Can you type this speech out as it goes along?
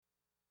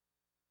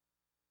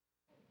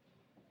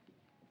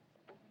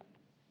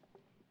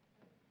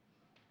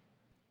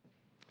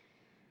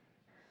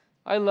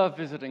I love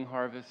visiting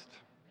Harvest,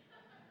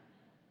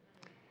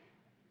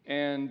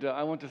 and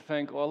I want to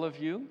thank all of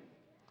you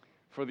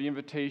for the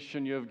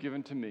invitation you have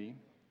given to me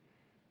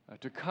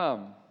to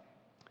come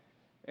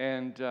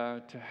and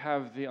to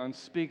have the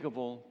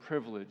unspeakable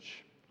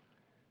privilege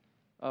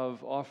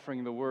of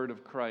offering the word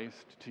of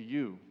Christ to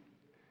you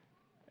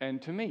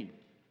and to me.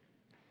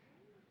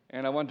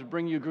 And I want to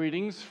bring you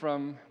greetings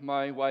from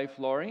my wife,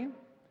 Lori,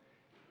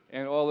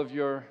 and all of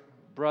your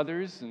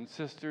brothers and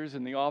sisters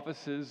in the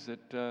offices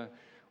at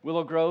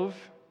Willow Grove,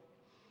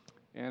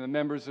 and the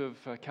members of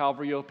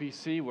Calvary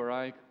OPC, where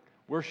I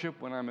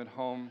worship when I'm at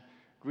home.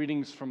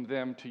 Greetings from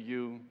them to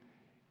you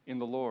in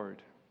the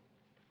Lord.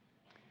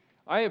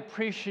 I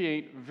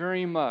appreciate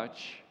very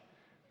much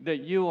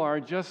that you are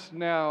just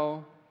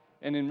now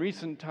and in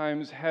recent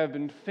times have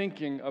been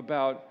thinking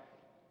about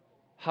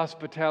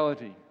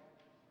hospitality.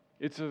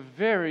 It's a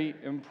very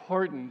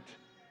important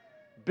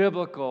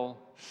biblical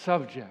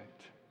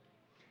subject.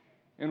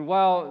 And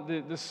while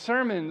the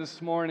sermon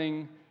this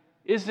morning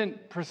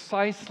isn't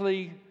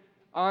precisely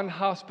on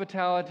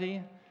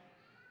hospitality,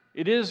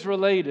 it is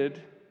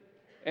related,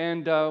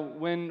 and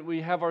when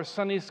we have our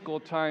Sunday school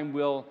time,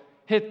 we'll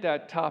hit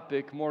that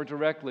topic more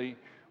directly.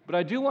 But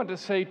I do want to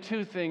say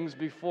two things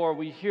before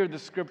we hear the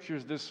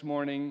scriptures this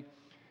morning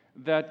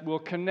that will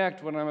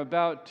connect what I'm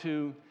about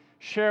to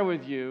share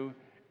with you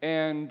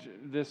and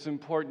this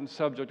important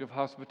subject of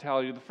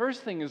hospitality. The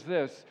first thing is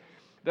this,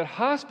 that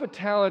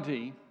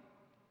hospitality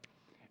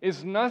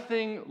is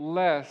nothing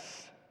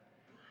less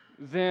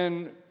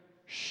than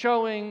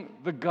showing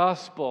the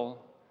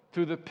gospel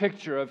through the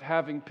picture of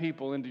having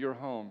people into your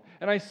home.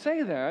 And I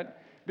say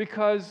that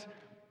because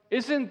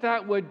isn't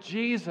that what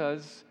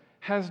Jesus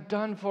has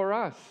done for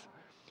us?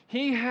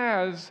 He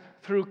has,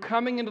 through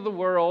coming into the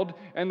world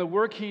and the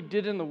work He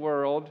did in the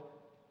world,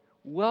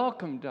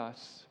 welcomed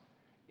us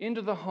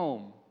into the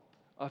home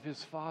of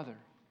His Father.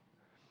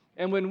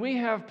 And when we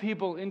have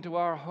people into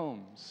our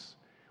homes,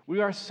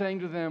 we are saying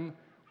to them,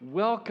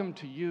 welcome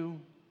to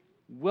you.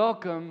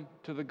 Welcome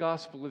to the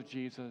gospel of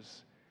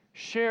Jesus.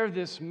 Share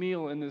this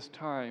meal in this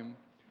time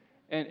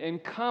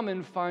and come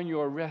and find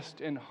your rest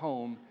and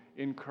home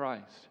in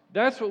Christ.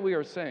 That's what we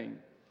are saying.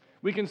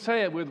 We can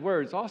say it with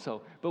words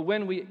also, but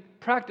when we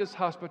practice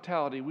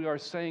hospitality, we are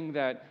saying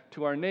that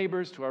to our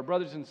neighbors, to our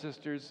brothers and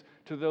sisters,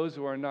 to those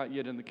who are not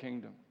yet in the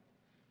kingdom.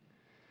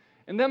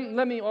 And then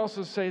let me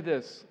also say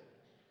this,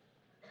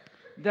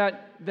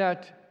 that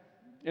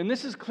and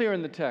this is clear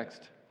in the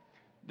text,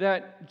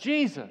 that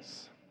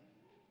Jesus,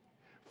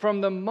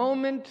 from the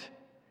moment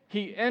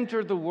He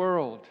entered the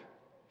world,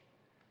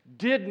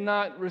 did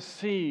not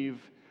receive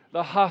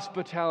the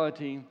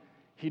hospitality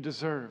He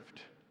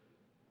deserved.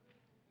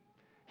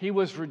 He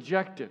was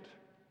rejected.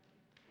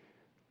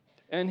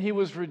 And He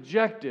was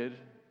rejected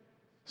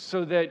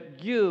so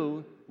that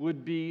you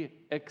would be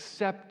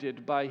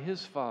accepted by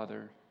His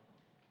Father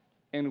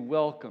and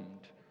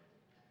welcomed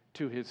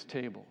to His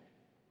table.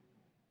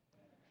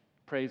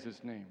 Praise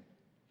His name.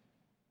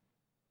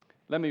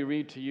 Let me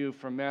read to you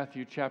from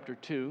Matthew chapter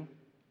 2.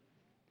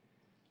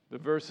 The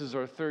verses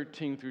are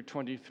 13 through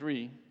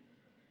 23.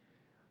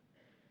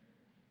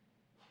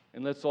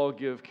 And let's all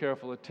give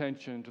careful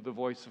attention to the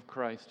voice of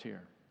Christ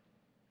here.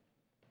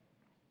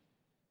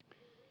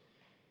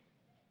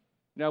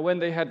 Now when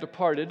they had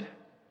departed,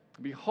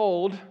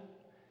 behold,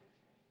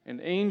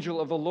 an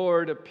angel of the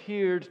Lord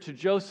appeared to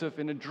Joseph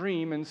in a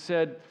dream and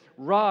said,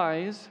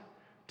 "Rise,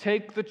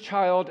 take the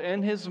child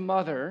and his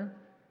mother,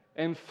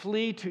 and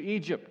flee to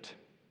Egypt,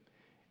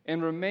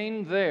 and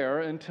remain there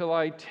until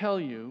I tell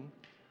you,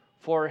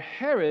 for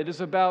Herod is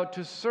about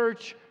to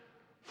search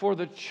for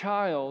the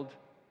child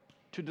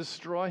to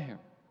destroy him."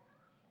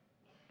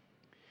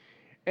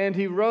 And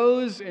he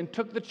rose and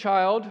took the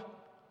child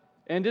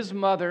and his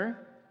mother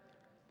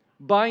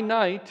by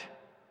night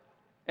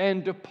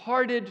and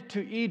departed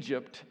to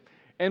Egypt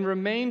and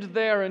remained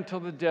there until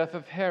the death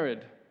of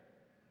Herod.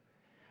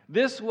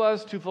 This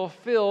was to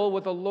fulfill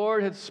what the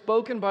Lord had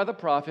spoken by the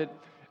prophet,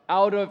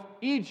 "Out of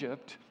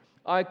Egypt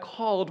I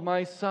called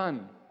my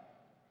son."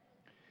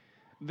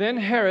 Then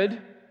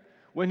Herod,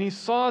 when he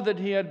saw that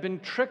he had been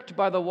tricked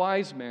by the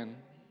wise men,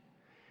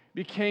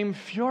 became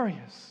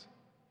furious,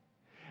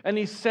 and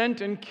he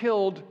sent and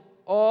killed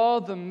all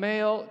the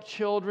male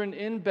children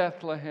in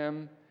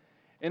Bethlehem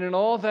and in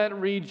all that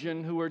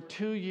region who were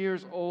 2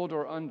 years old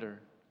or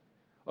under,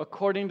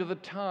 according to the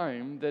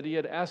time that he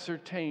had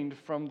ascertained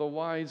from the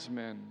wise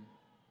men.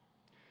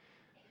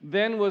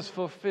 Then was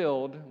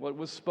fulfilled what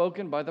was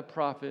spoken by the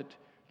prophet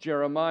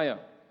Jeremiah.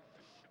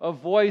 A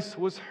voice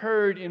was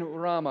heard in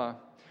Ramah,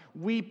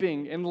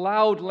 weeping and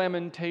loud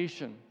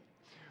lamentation.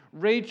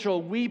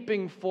 Rachel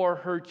weeping for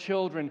her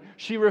children.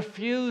 She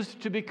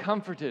refused to be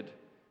comforted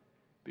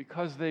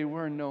because they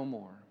were no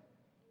more.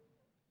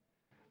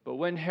 But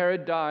when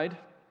Herod died,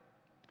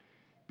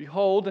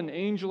 behold, an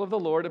angel of the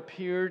Lord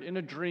appeared in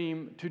a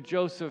dream to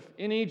Joseph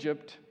in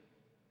Egypt,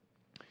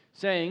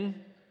 saying,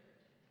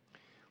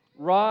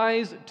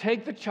 "Rise,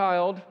 take the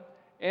child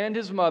and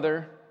his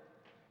mother,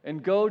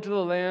 and go to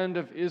the land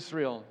of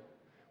Israel,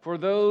 for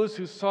those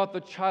who sought the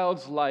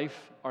child's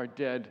life are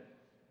dead."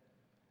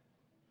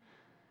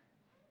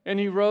 And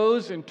he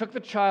rose and took the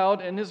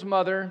child and his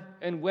mother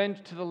and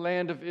went to the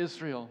land of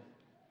Israel.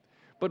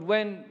 But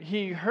when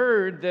he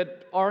heard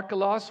that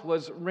Archelaus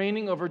was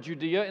reigning over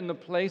Judea in the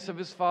place of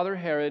his father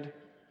Herod,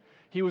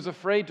 he was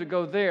afraid to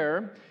go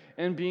there,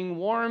 and being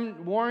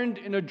warned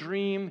in a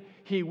dream,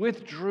 he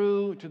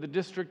withdrew to the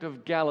district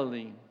of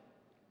Galilee.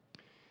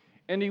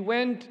 And he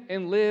went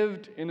and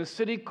lived in a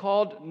city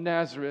called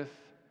Nazareth,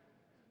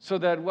 so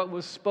that what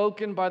was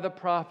spoken by the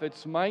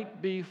prophets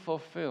might be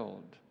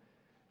fulfilled,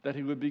 that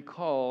he would be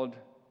called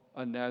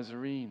a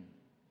Nazarene.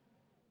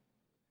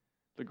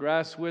 The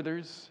grass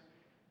withers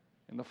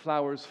and the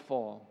flowers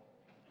fall,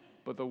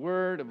 but the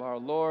word of our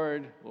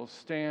Lord will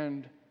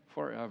stand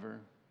forever.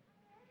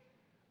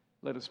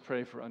 Let us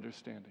pray for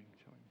understanding.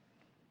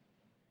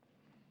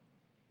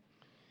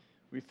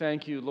 We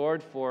thank you,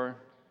 Lord, for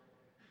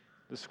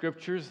the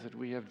scriptures that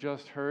we have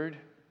just heard,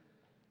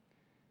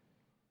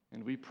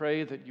 and we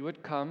pray that you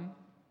would come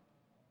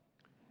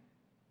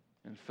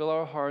and fill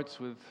our hearts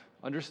with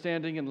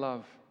understanding and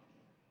love.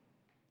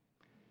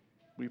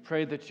 We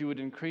pray that you would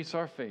increase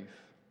our faith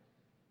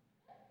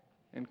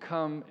and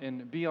come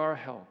and be our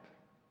help,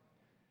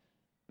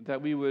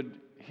 that we would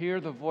hear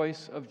the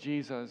voice of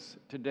Jesus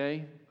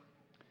today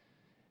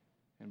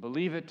and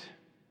believe it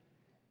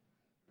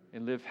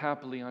and live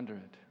happily under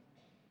it.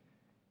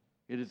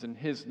 It is in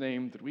his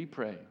name that we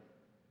pray.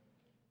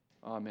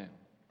 Amen.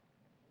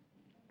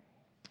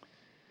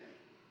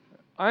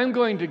 I'm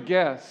going to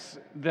guess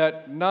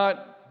that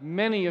not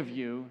many of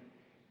you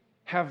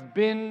have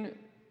been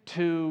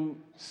to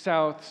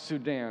South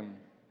Sudan.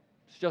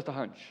 It's just a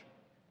hunch.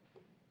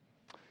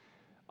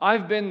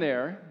 I've been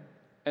there,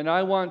 and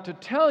I want to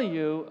tell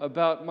you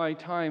about my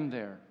time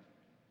there.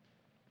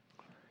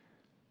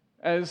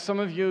 As some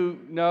of you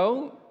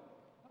know,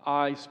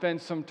 I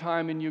spent some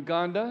time in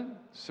Uganda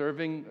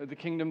serving the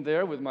kingdom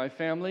there with my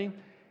family.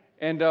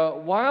 And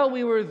while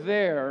we were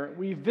there,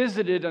 we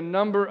visited a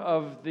number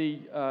of the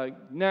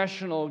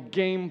national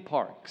game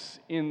parks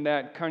in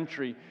that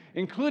country,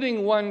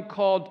 including one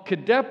called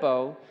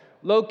Kidepo,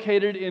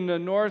 located in the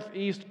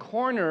northeast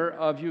corner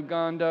of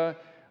Uganda,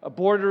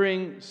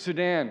 bordering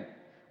Sudan,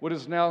 what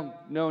is now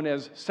known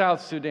as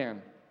South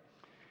Sudan.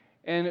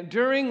 And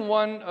during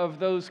one of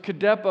those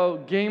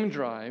Kidepo game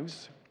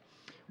drives,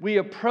 we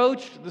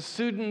approached the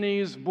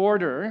Sudanese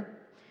border.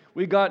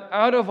 We got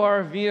out of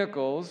our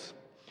vehicles,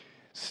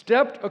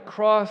 stepped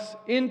across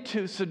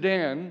into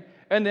Sudan,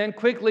 and then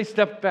quickly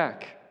stepped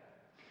back.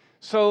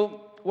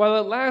 So while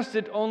it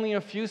lasted only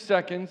a few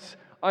seconds,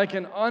 I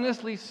can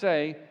honestly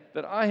say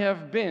that I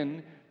have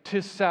been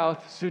to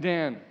South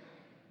Sudan.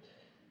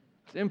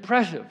 It's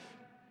impressive.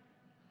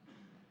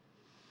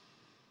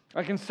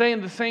 I can say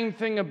the same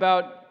thing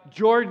about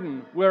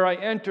Jordan, where I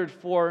entered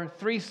for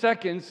 3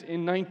 seconds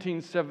in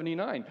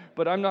 1979,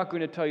 but I'm not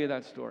going to tell you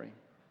that story.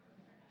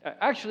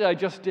 Actually, I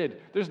just did.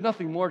 There's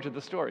nothing more to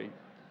the story.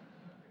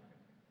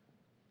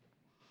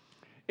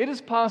 It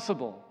is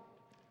possible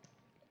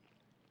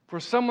for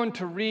someone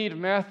to read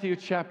Matthew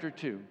chapter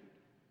 2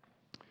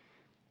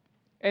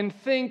 and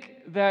think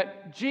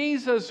that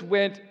Jesus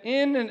went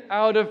in and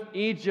out of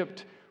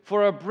Egypt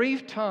for a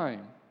brief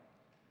time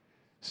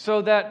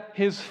so that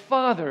his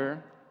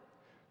father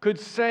could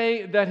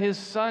say that his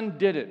son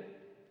did it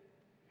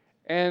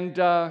and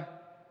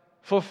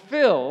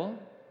fulfill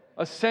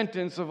a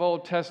sentence of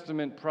Old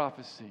Testament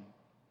prophecy.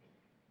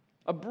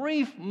 A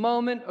brief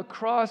moment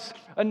across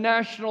a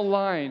national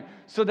line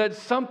so that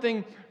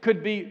something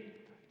could be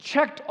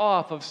checked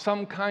off of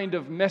some kind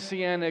of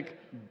messianic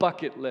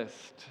bucket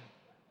list.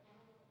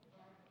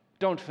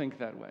 Don't think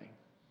that way.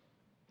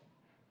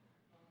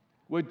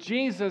 What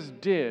Jesus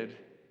did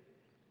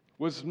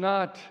was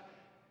not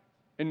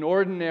an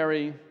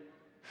ordinary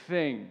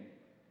thing,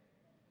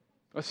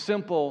 a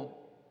simple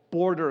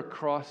border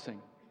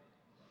crossing.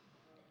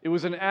 It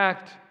was an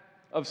act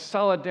of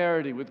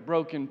solidarity with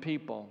broken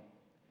people.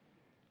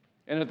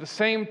 And at the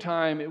same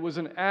time, it was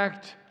an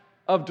act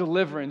of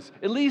deliverance,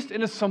 at least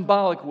in a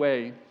symbolic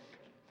way,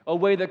 a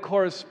way that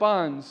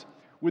corresponds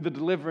with the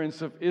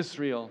deliverance of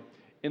Israel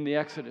in the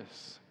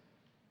Exodus.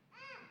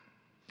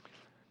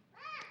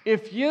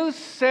 If you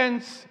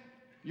sense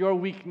your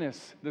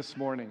weakness this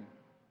morning,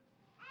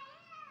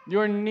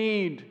 your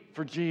need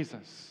for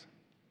Jesus,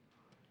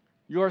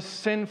 your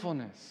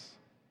sinfulness,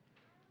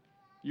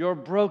 your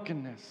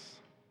brokenness,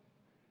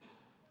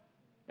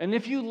 and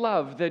if you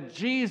love that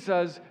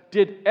Jesus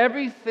did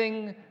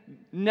everything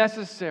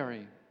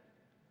necessary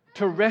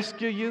to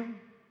rescue you,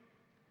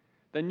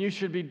 then you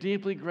should be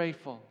deeply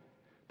grateful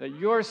that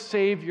your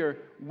Savior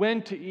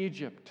went to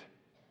Egypt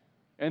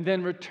and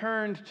then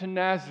returned to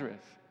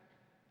Nazareth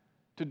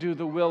to do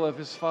the will of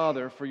his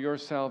Father for your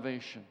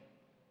salvation.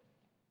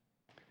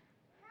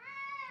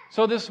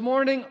 So this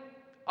morning,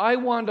 I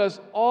want us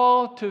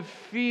all to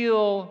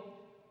feel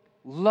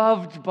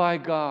loved by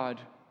God.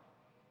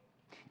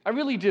 I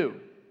really do.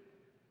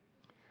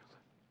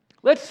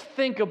 Let's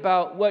think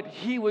about what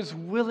he was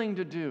willing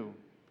to do,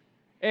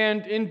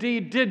 and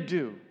indeed did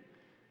do,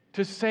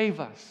 to save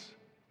us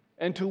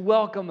and to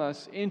welcome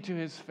us into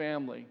his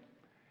family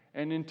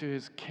and into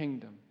his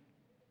kingdom.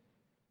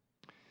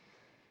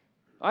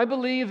 I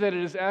believe that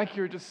it is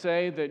accurate to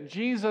say that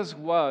Jesus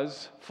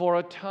was, for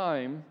a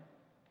time,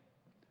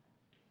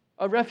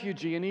 a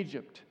refugee in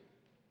Egypt.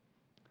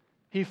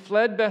 He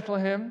fled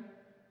Bethlehem,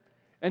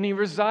 and he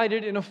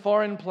resided in a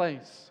foreign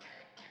place.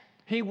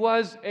 He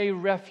was a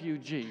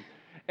refugee.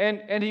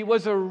 And he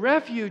was a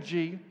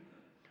refugee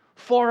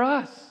for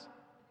us.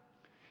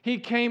 He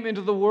came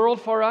into the world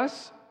for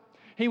us.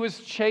 He was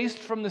chased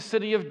from the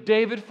city of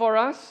David for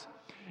us.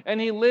 And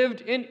he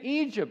lived in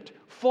Egypt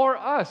for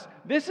us.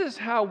 This is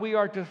how we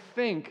are to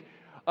think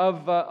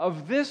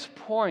of this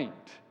point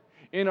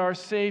in our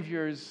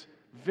Savior's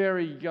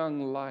very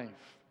young life.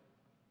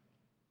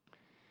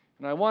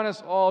 And I want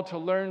us all to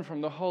learn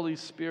from the Holy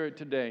Spirit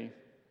today,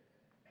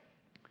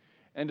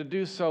 and to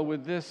do so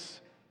with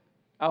this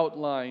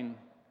outline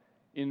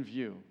in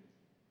view.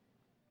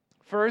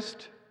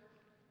 First,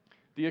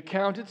 the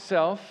account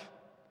itself,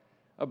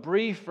 a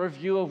brief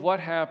review of what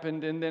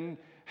happened, and then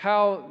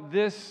how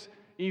this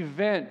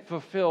event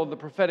fulfilled the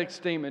prophetic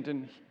statement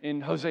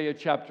in Hosea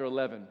chapter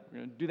 11. We're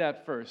going to do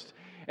that first.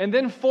 And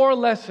then 4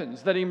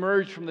 lessons that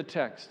emerge from the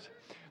text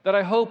that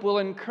I hope will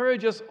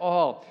encourage us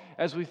all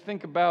as we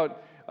think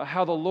about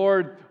how the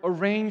Lord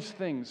arranged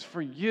things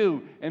for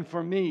you and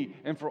for me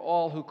and for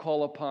all who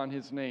call upon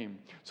His name.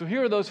 So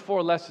here are those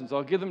 4 lessons.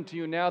 I'll give them to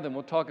you now, then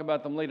we'll talk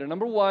about them later.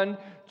 Number 1,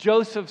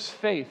 Joseph's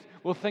faith.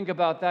 We'll think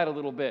about that a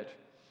little bit.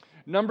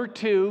 Number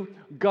 2,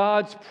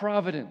 God's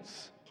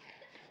providence.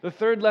 The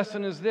third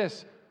lesson is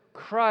this: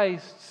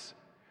 Christ's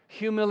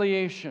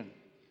humiliation.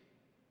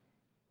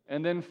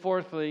 And then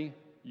fourthly,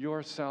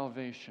 your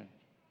salvation.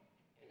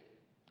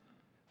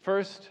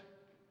 First,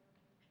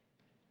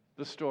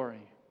 the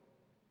story.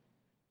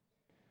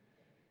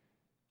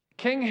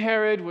 King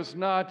Herod was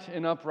not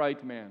an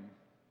upright man.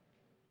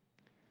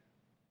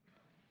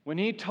 When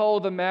he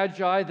told the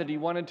Magi that he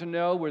wanted to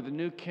know where the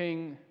new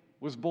king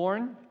was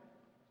born,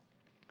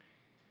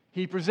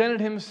 he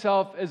presented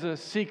himself as a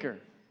seeker,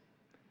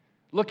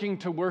 looking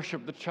to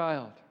worship the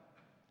child.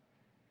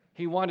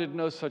 He wanted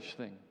no such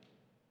thing.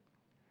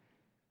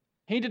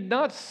 He did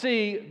not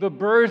see the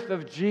birth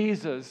of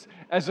Jesus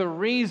as a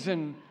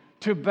reason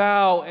to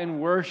bow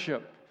and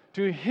worship.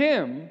 To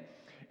him,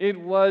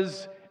 it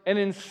was an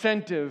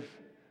incentive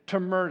to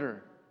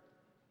murder.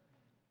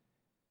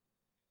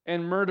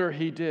 And murder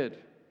he did.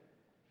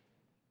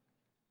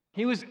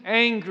 He was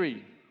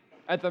angry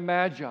at the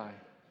Magi.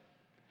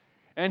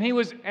 And he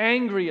was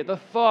angry at the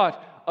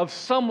thought of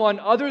someone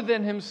other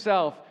than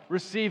himself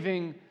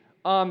receiving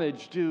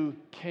homage due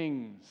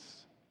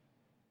kings.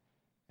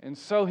 And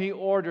so he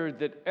ordered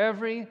that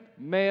every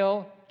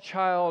male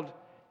child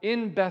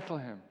in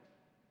Bethlehem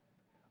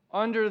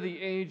under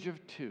the age of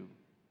 2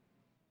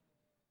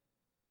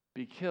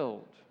 be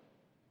killed.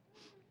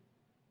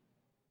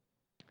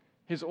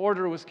 His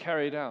order was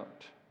carried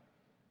out.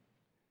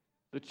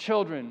 The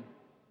children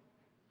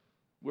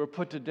were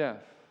put to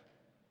death.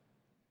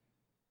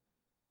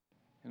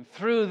 And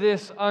through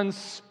this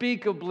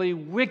unspeakably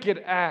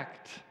wicked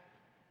act,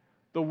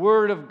 the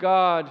word of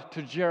God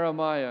to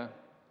Jeremiah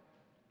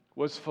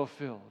was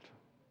fulfilled.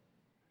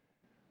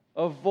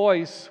 A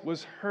voice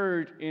was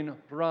heard in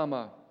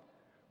Ramah,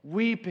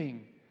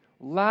 weeping,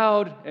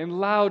 loud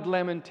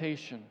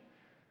lamentation.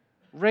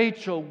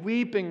 Rachel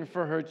weeping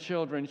for her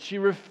children. She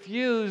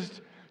refused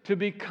to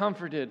be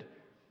comforted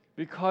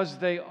because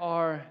they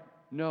are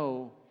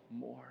no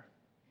more.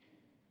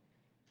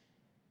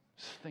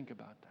 Just think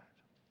about that.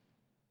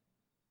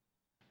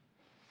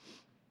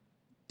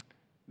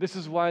 This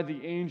is why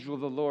the angel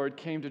of the Lord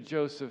came to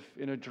Joseph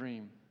in a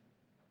dream.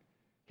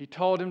 He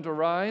told him to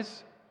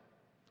rise,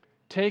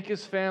 take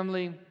his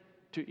family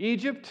to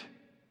Egypt,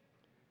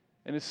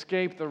 and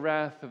escape the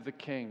wrath of the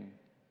king.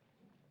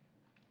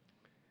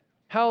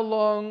 How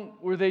long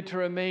were they to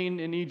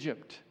remain in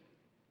Egypt?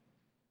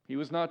 He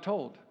was not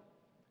told.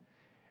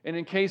 And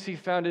in case he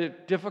found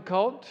it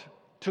difficult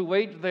to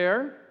wait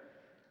there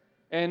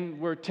and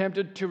were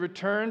tempted to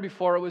return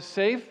before it was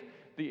safe,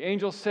 the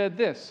angel said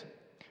this: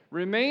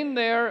 "Remain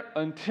there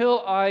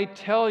until I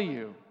tell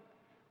you,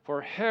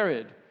 for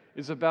Herod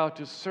is about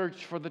to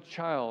search for the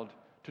child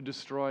to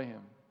destroy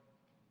him."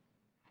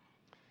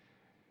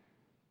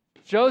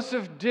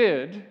 Joseph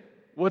did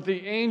what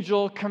the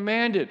angel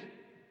commanded.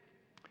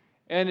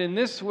 And in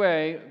this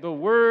way, the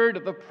word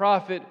of the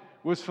prophet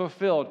was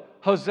fulfilled.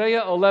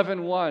 Hosea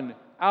 11:1,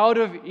 "Out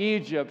of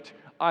Egypt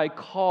I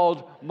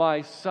called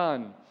my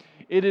son."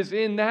 It is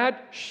in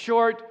that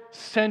short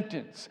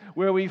sentence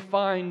where we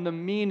find the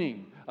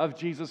meaning of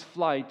Jesus'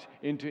 flight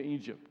into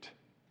Egypt.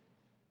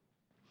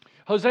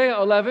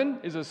 Hosea 11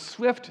 is a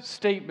swift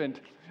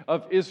statement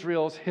of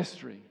Israel's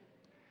history.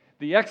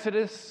 The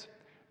Exodus,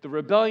 the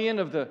rebellion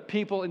of the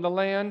people in the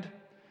land,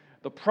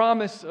 the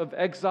promise of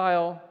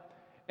exile,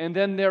 and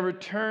then their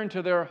return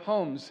to their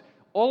homes.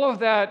 All of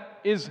that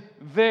is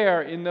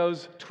there in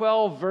those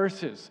 12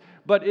 verses.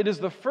 But it is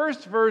the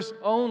first verse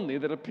only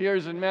that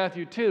appears in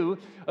Matthew 2,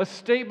 a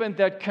statement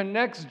that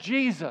connects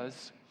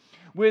Jesus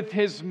with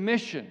his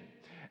mission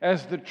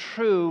as the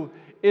true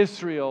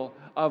Israel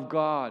of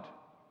God.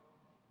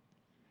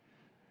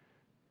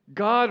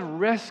 God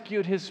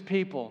rescued his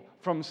people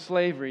from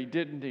slavery,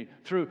 didn't He?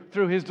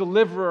 Through His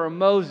deliverer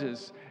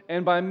Moses,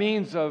 and by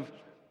means of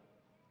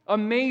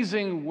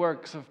amazing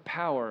works of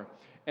power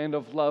and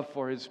of love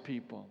for His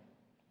people.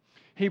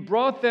 He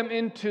brought them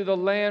into the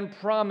land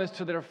promised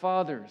to their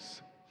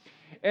fathers,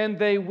 and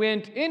they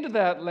went into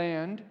that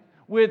land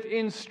with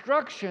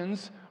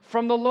instructions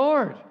from the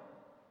Lord.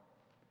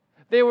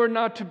 They were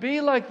not to be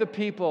like the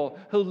people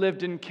who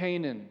lived in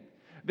Canaan.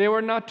 They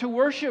were not to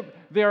worship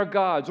their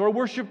gods or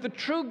worship the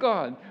true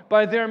God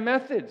by their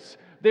methods.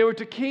 They were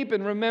to keep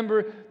and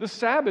remember the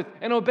Sabbath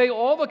and obey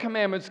all the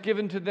commandments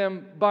given to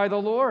them by the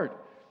Lord.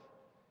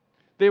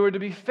 They were to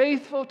be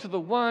faithful to the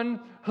one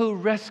who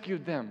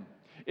rescued them.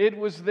 It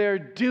was their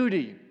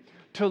duty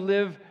to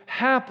live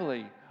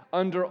happily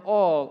under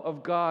all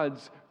of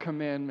God's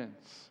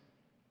commandments.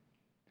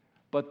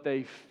 But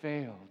they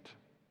failed.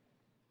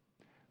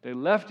 They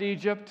left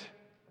Egypt,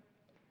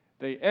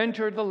 they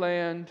entered the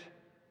land,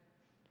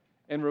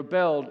 and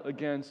rebelled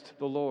against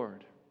the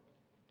Lord.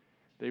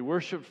 They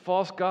worshiped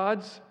false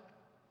gods,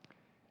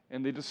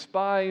 and they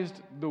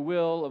despised the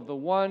will of the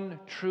one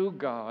true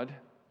God,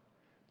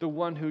 the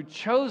one who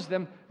chose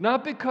them,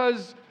 not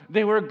because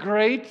they were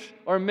great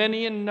or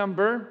many in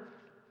number,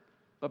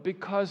 but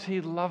because He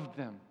loved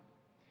them,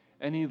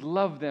 and He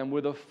loved them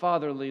with a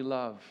fatherly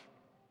love.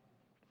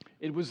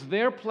 It was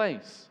their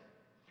place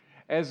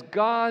as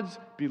God's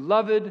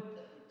beloved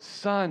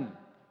Son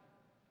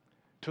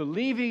to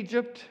leave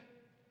Egypt,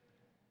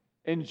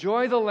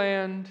 enjoy the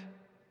land,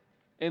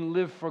 and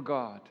live for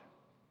God.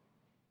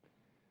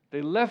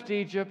 They left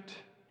Egypt,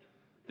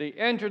 they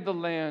entered the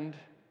land,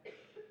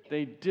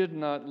 they did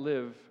not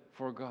live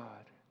for God.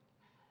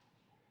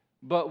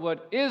 But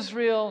what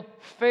Israel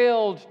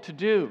failed to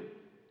do,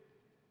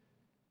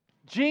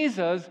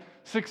 Jesus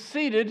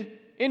succeeded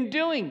in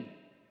doing.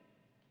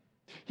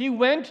 He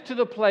went to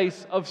the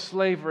place of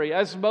slavery,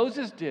 as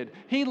Moses did.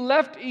 He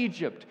left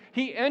Egypt.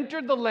 He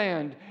entered the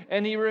land,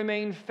 and He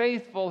remained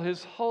faithful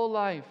His whole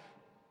life.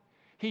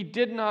 He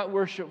did not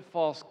worship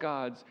false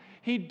gods.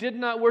 He did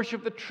not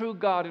worship the true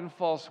God in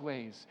false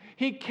ways.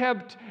 He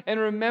kept and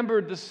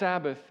remembered the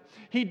Sabbath.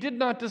 He did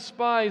not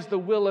despise the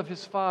will of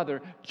His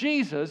Father.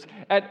 Jesus,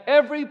 at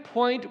every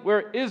point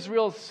where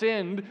Israel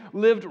sinned,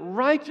 lived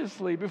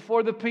righteously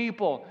before the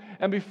people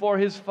and before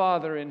His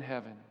Father in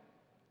heaven.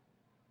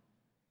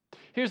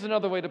 Here's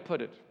another way to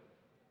put it.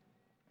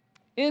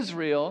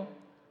 Israel,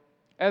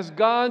 as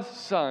God's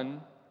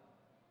son,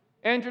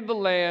 entered the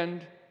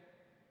land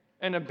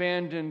and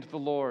abandoned the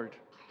Lord.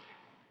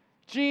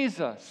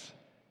 Jesus,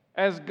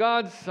 as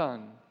God's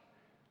son,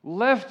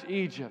 left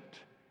Egypt,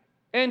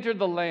 entered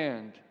the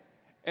land,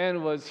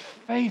 and was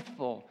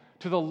faithful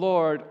to the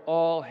Lord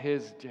all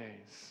His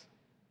days.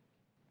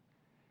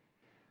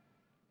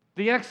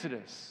 The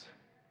Exodus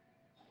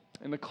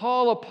and the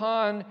call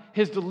upon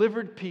His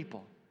delivered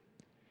people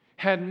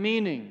had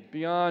meaning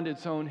beyond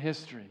its own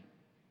history.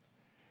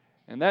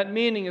 And that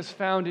meaning is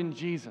found in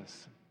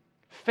Jesus,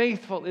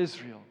 faithful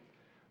Israel,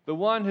 the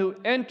one who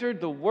entered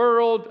the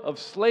world of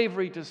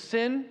slavery to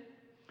sin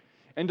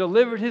and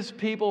delivered His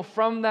people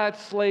from that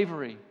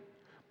slavery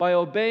by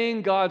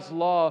obeying God's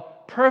law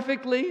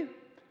perfectly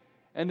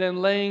and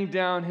then laying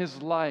down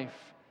His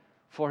life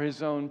for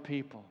His own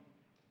people.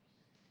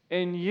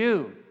 And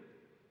you,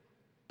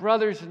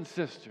 brothers and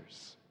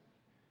sisters,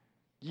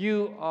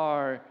 you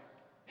are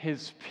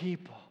His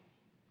people.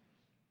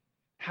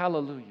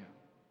 Hallelujah.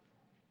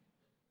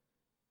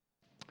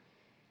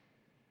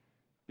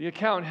 The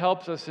account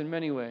helps us in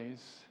many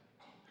ways,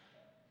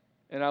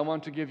 and I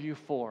want to give you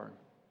 4.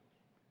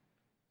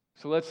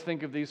 So let's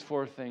think of these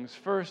 4 things.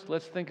 First,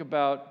 let's think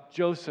about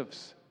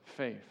Joseph's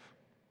faith.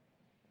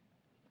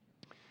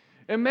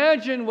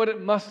 Imagine what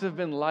it must have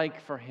been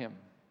like for him.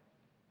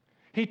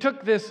 He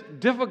took this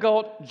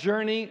difficult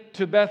journey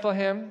to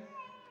Bethlehem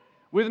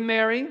with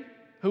Mary,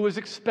 who was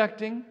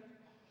expecting,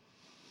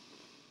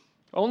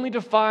 only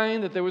to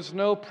find that there was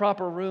no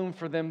proper room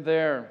for them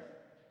there.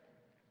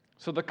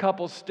 So the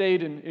couple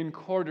stayed in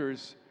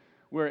quarters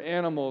where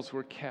animals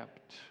were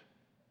kept.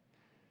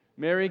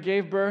 Mary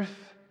gave birth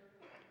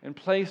and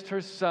placed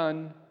her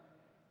son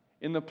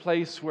in the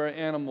place where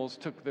animals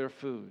took their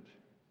food.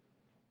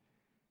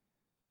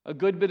 A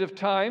good bit of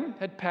time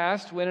had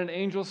passed when an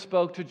angel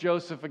spoke to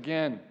Joseph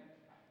again.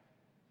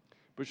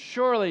 But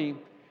surely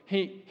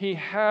he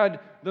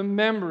had the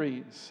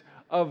memories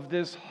of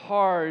this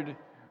hard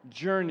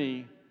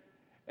journey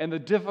and the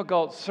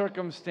difficult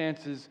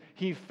circumstances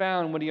he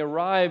found when he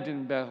arrived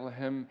in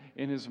Bethlehem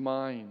in his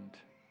mind.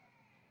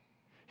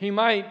 He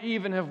might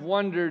even have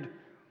wondered,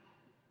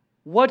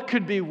 what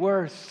could be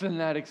worse than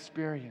that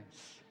experience?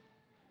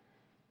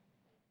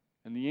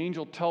 And the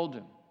angel told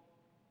him.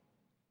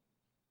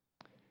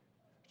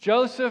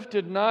 Joseph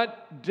did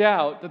not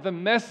doubt that the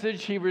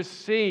message he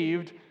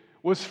received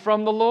was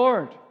from the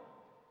Lord.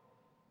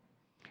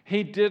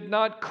 He did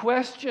not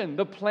question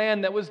the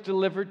plan that was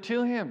delivered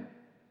to him.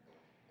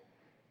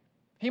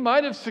 He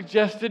might have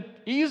suggested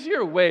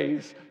easier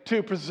ways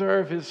to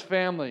preserve his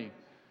family.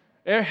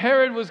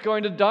 Herod was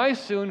going to die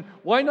soon.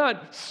 Why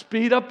not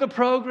speed up the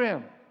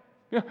program?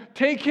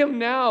 Take him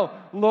now,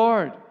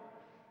 Lord.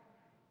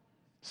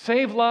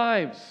 save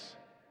lives.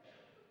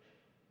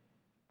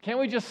 Can't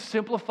we just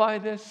simplify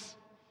this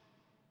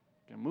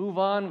and move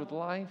on with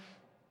life?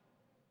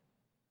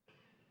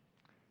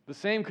 The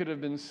same could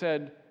have been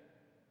said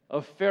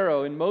of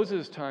Pharaoh in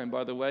Moses' time,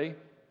 by the way.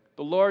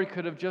 The Lord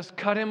could have just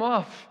cut him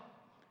off,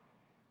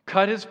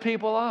 cut his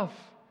people off.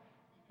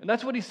 And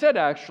that's what he said,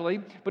 actually.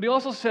 But he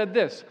also said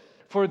this,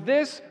 "For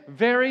this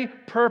very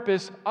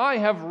purpose I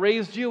have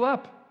raised you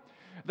up,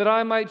 that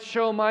I might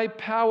show my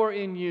power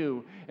in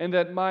you, and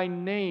that my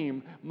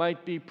name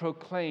might be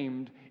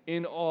proclaimed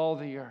in all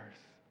the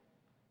earth."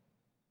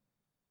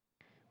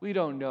 We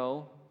don't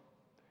know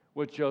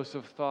what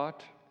Joseph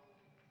thought,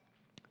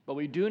 but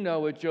we do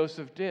know what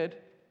Joseph did.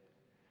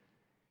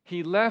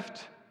 He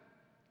left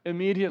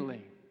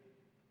immediately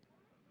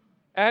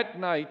at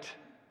night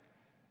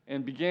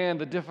and began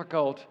the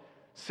difficult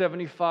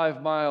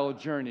 75-mile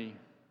journey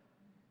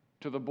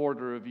to the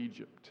border of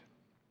Egypt.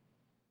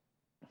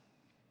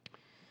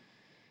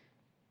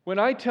 When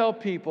I tell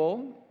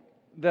people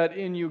that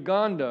in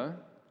Uganda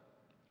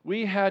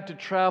we had to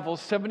travel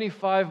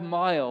 75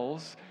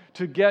 miles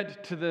to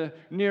get to the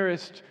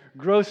nearest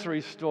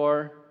grocery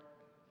store,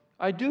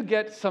 I do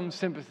get some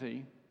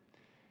sympathy.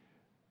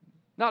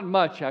 Not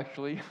much,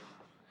 actually.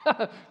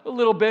 A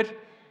little bit.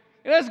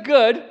 And that's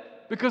good,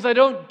 because I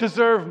don't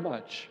deserve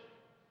much.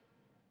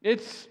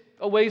 It's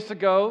a ways to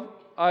go,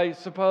 I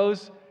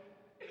suppose.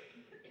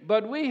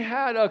 But we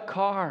had a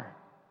car,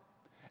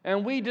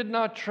 and we did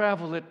not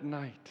travel at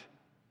night.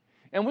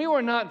 And we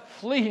were not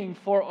fleeing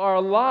for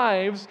our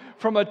lives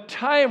from a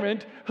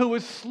tyrant who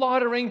was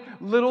slaughtering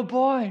little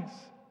boys.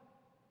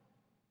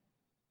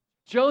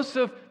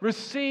 Joseph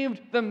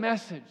received the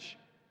message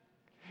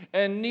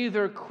and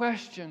neither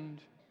questioned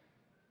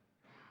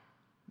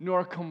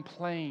nor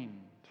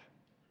complained.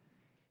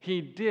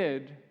 He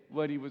did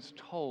what he was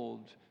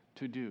told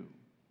to do.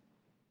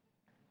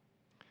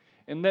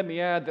 And let me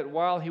add that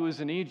while he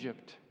was in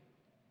Egypt,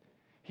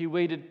 he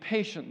waited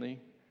patiently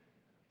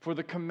for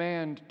the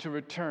command to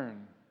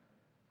return.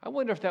 I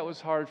wonder if that was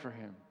hard for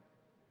him.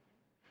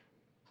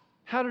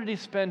 How did he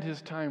spend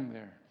his time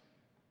there?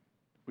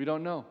 We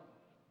don't know.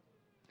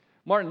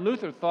 Martin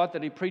Luther thought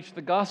that he preached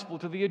the gospel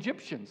to the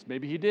Egyptians.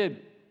 Maybe he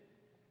did.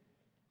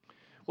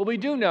 What we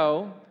do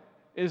know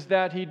is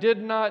that he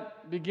did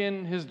not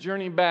begin his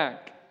journey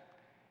back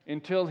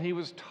until he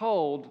was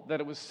told that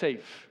it was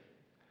safe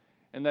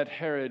and that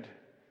Herod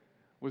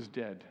was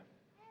dead.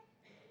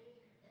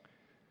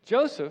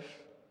 Joseph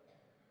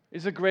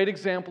is a great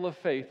example of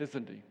faith,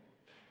 isn't he?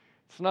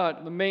 It's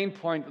not the main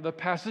point of the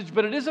passage,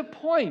 but it is a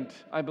point,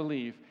 I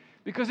believe,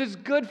 because it's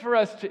good for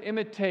us to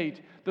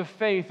imitate the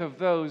faith of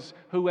those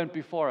who went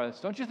before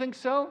us. Don't you think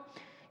so?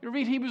 You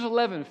read Hebrews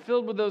 11,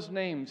 filled with those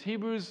names.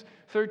 Hebrews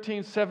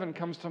 13:7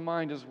 comes to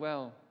mind as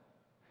well.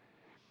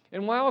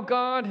 And while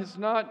God has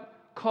not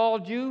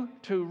called you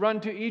to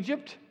run to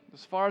Egypt,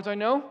 as far as I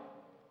know,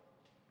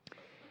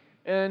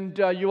 and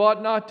you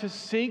ought not to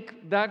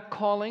seek that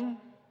calling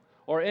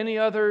or any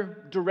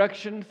other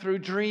direction through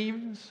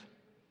dreams,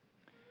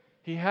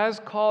 He has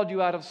called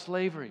you out of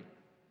slavery.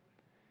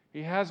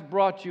 He has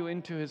brought you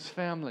into His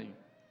family.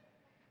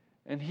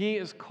 And He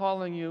is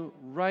calling you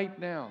right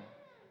now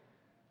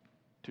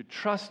to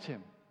trust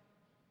Him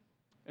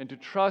and to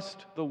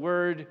trust the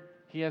word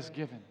He has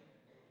given.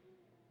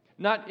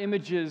 Not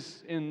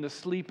images in the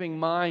sleeping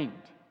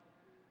mind,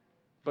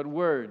 but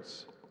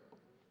words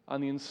on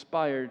the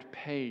inspired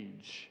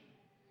page.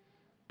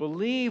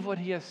 Believe what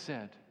He has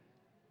said.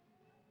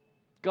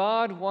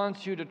 God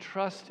wants you to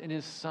trust in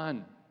His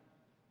Son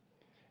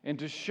and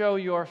to show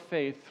your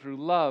faith through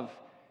love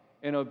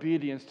and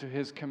obedience to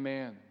His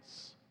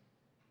commands.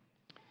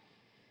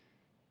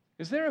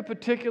 Is there a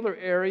particular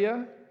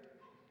area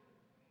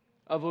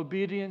of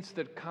obedience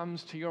that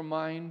comes to your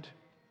mind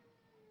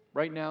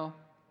right now?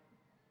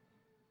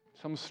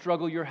 Some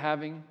struggle you're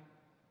having?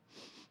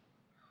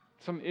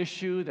 Some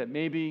issue that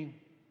maybe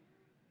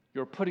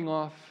you're putting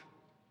off?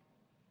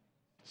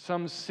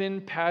 Some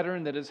sin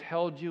pattern that has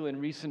held you in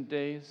recent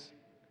days?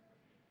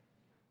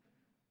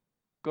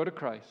 Go to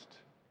Christ.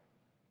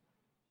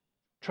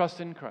 Trust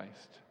in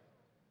Christ.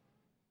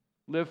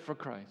 Live for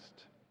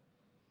Christ.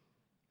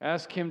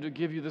 Ask Him to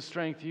give you the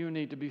strength you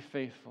need to be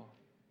faithful.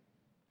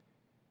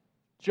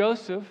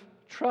 Joseph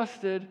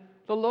trusted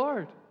the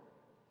Lord,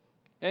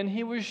 and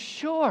he was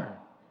sure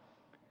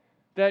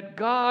that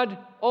God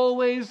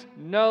always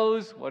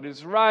knows what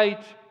is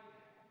right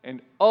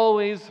and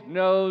always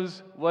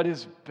knows what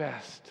is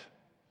best.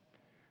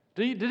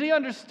 Did he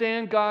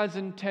understand God's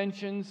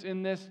intentions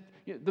in this?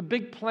 The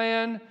big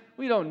plan,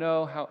 we don't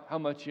know how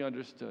much he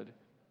understood.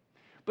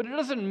 But it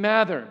doesn't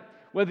matter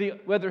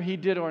whether he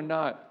did or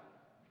not.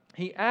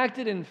 He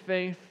acted in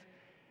faith,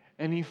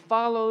 and he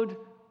followed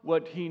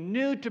what he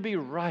knew to be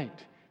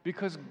right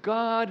because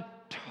God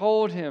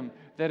told him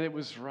that it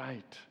was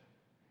right.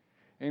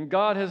 And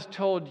God has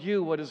told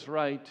you what is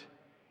right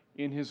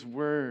in His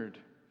Word.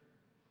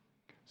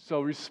 So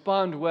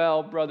respond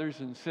well, brothers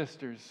and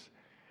sisters.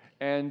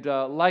 And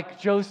like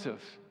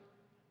Joseph,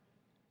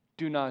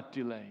 do not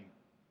delay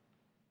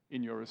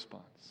in your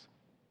response.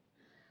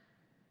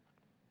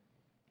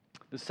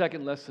 The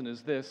second lesson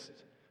is this: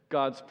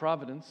 God's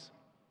providence.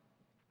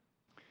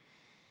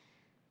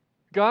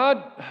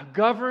 God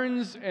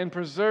governs and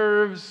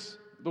preserves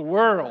the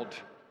world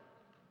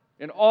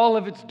in all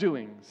of its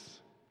doings.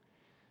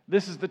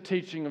 This is the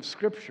teaching of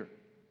Scripture.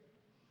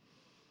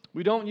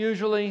 We don't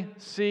usually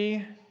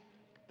see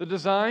the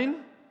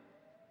design,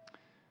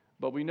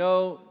 but we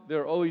know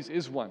there always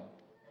is one.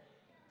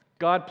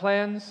 God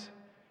plans.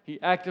 He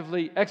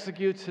actively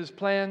executes His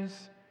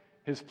plans.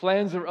 His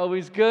plans are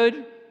always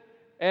good,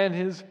 and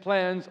His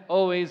plans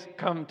always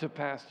come to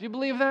pass. Do you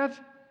believe that?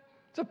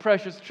 It's a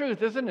precious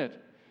truth, isn't it?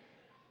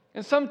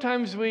 And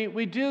sometimes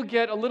we do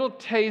get a little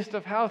taste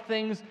of how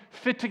things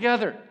fit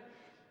together.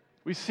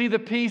 We see the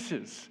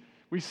pieces.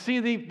 We see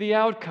the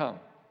outcome.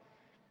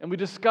 And we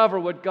discover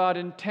what God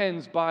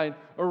intends by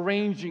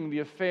arranging the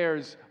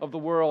affairs of the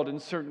world in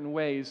certain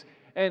ways.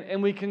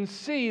 And we can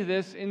see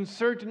this in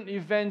certain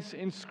events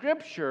in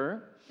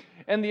Scripture,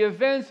 and the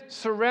events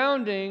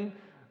surrounding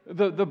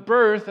the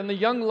birth and the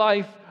young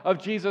life of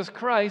Jesus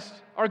Christ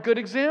are good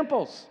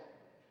examples.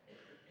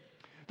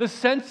 The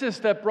census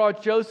that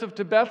brought Joseph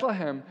to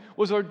Bethlehem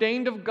was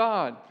ordained of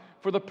God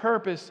for the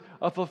purpose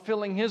of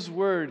fulfilling His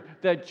word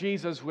that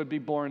Jesus would be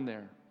born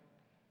there.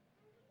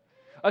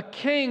 A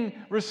king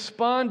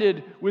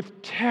responded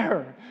with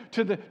terror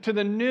to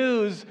the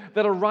news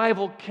that a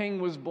rival king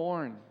was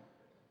born.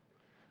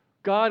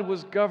 God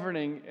was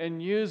governing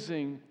and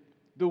using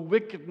the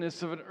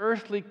wickedness of an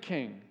earthly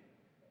king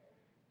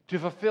to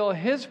fulfill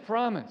His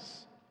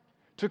promise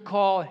to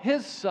call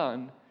His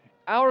Son,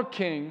 our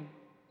King,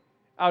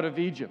 out of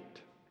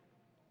Egypt.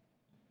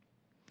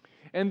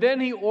 And then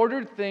He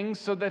ordered things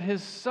so that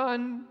His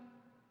Son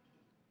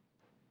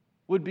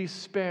would be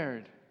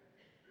spared.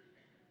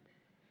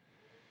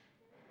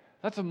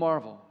 That's a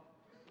marvel.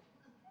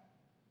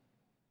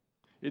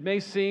 It may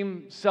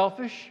seem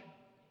selfish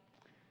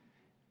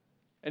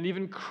and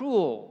even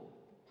cruel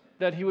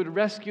that He would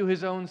rescue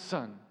His own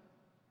Son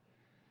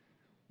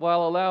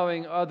while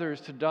allowing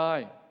others to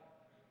die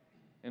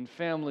and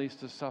families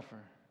to suffer.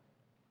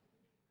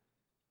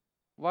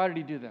 Why did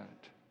He do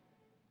that?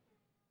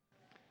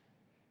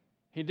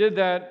 He did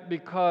that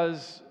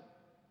because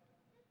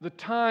the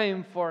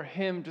time for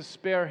Him to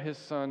spare His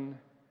Son,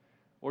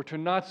 or to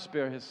not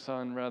spare His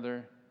Son,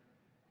 rather,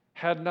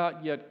 had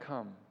not yet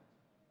come.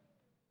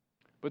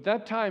 But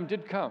that time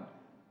did come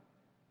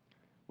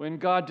when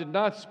God did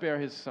not spare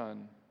His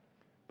Son,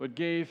 but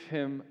gave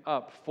Him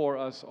up for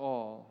us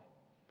all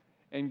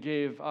and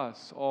gave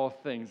us all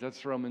things.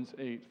 That's Romans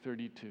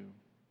 8:32.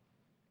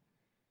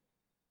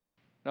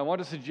 Now, I want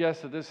to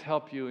suggest that this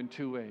help you in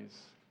two ways.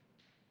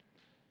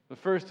 The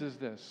first is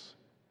this: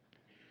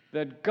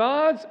 that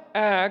God's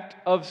act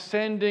of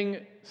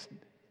sending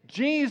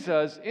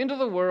Jesus into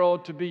the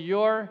world to be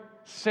your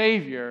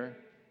Savior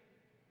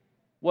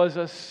was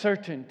a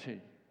certainty.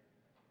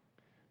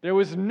 There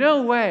was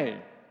no way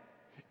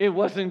it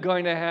wasn't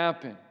going to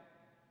happen.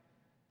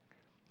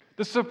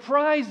 The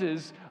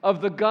surprises of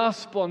the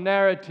gospel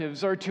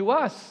narratives are to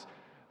us.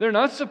 They're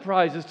not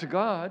surprises to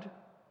God.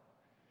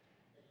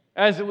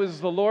 As it was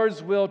the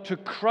Lord's will to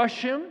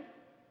crush Him,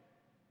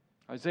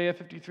 Isaiah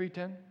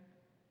 53:10,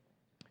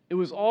 it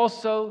was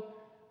also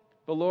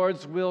the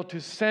Lord's will to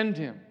send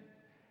Him,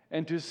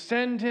 and to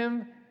send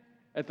Him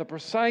at the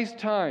precise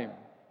time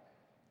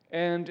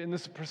and in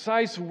this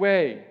precise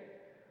way,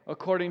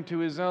 according to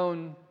His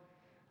own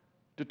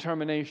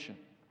determination.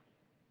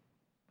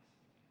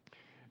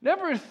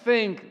 Never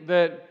think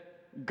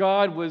that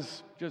God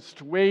was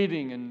just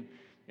waiting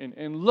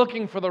and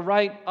looking for the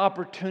right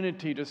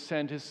opportunity to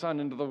send His Son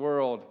into the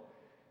world.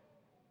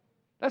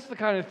 That's the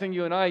kind of thing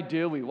you and I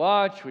do. We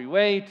watch, we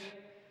wait,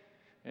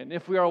 and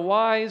if we are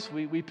wise,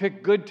 we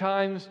pick good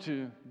times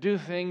to do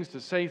things,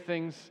 to say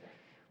things.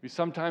 We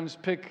sometimes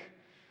pick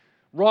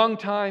wrong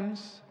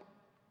times.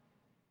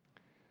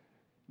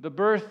 The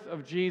birth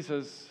of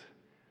Jesus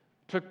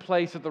took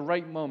place at the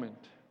right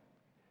moment,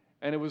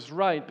 and it was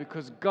right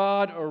because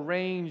God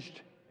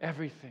arranged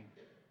everything.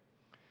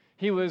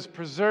 He was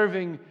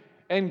preserving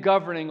and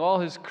governing all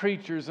His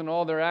creatures and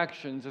all their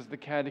actions, as the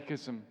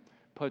Catechism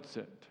puts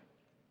it.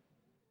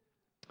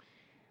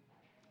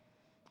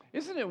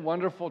 Isn't it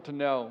wonderful to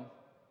know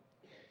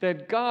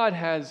that God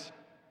has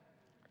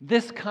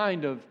this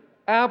kind of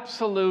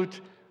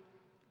absolute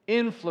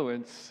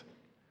influence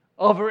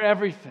over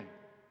everything?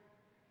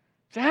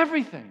 It's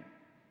everything.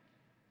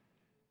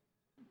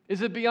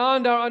 Is it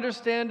beyond our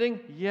understanding?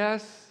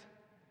 Yes.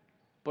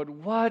 But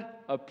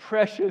what a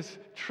precious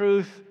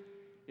truth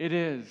it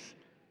is.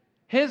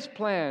 His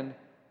plan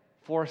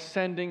for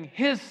sending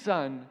His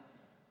Son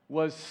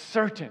was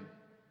certain.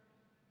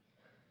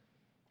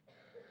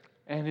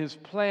 And His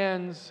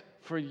plans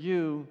for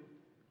you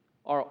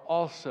are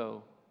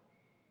also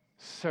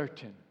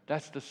certain.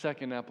 That's the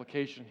second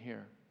application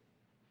here.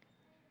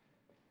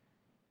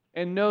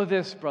 And know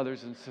this,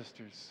 brothers and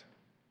sisters: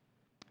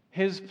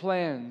 His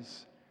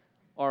plans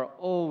are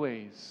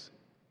always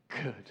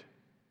good.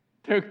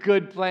 They're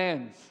good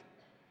plans.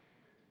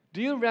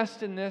 Do you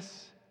rest in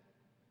this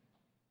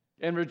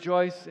and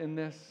rejoice in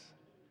this?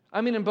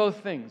 I mean, in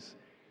both things.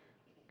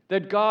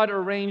 that God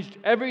arranged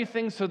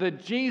everything so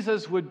that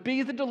Jesus would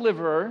be the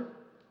deliverer,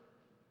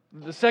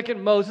 the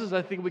second Moses,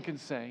 I think we can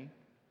say,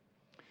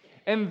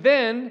 and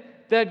then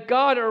that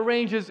God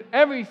arranges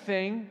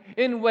everything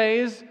in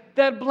ways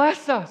that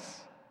bless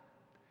us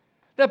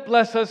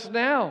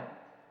now,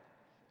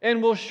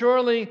 and will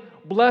surely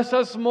bless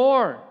us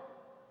more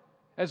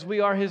as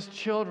we are His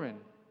children,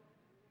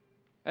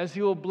 as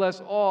He will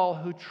bless all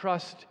who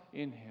trust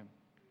in Him.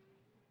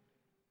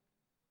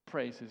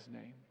 Praise His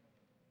name.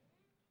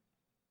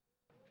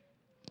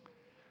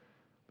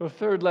 The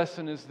third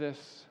lesson is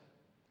this.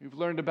 We've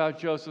learned about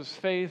Joseph's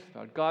faith,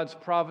 about God's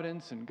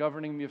providence in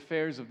governing the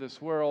affairs of this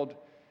world.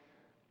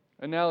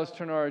 And now let's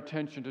turn our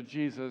attention to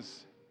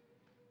Jesus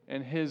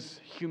and His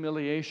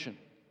humiliation.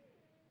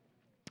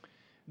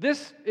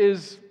 This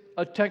is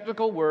a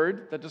technical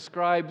word that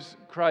describes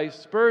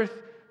Christ's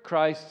birth,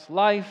 Christ's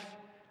life,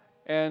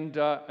 and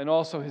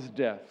also His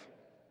death.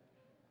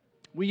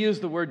 We use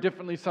the word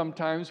differently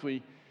sometimes.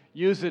 We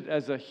use it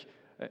as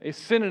a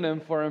synonym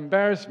for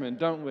embarrassment,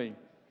 don't we?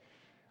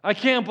 I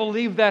can't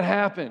believe that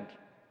happened.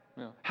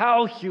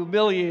 How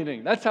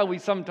humiliating. That's how we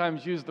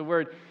sometimes use the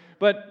word.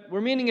 But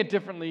we're meaning it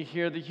differently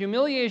here. The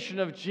humiliation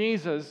of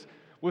Jesus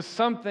was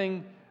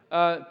something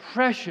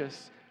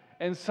precious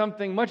and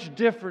something much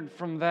different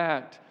from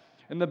that.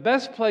 And the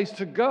best place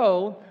to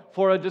go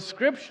for a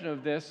description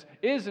of this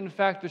is, in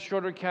fact, the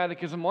Shorter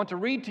Catechism. I want to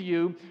read to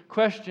you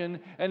question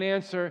and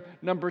answer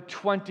number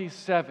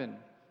 27.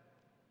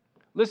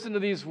 Listen to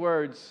these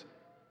words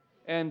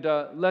and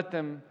let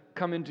them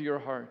come into your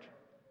heart.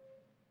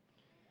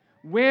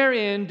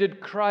 Wherein did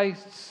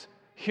Christ's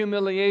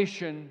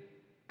humiliation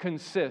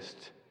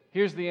consist?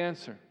 Here's the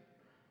answer.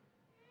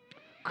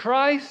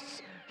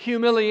 Christ's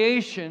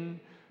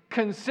humiliation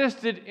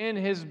consisted in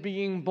His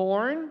being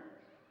born,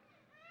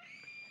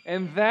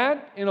 and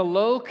that in a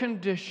low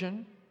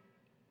condition,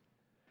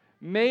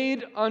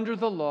 made under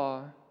the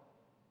law,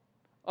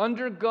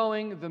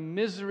 undergoing the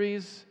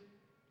miseries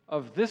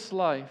of this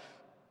life,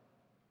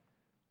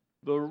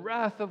 the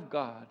wrath of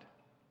God,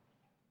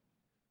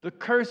 the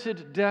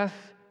cursed death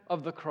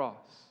of the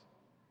cross,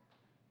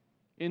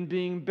 in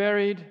being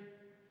buried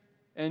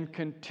and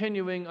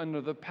continuing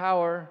under the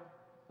power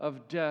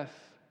of death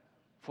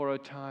for a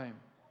time.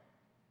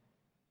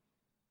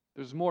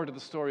 There's more to the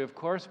story, of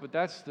course, but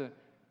that's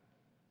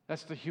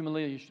the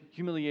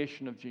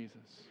humiliation of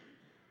Jesus.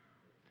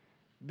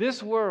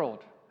 This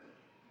world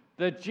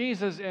that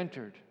Jesus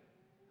entered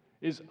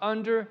is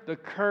under the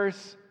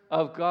curse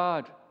of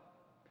God.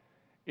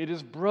 It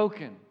is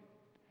broken,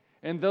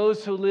 and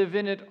those who live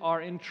in it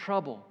are in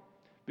trouble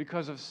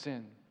because of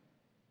sin.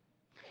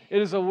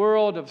 It is a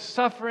world of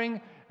suffering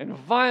and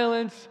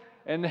violence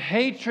and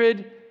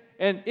hatred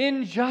and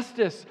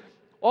injustice.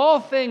 All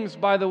things,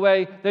 by the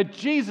way, that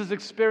Jesus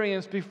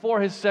experienced before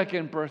His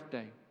second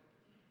birthday.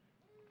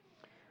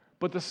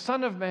 But the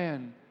Son of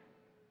Man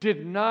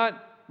did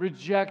not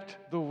reject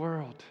the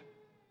world.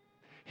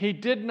 He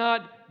did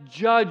not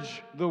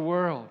judge the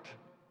world.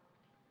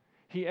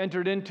 He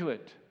entered into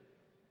it.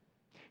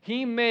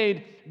 He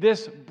made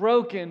this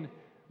broken,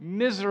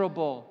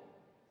 miserable,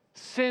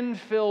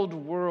 sin-filled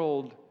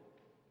world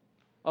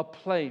a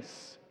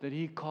place that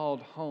He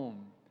called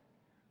home.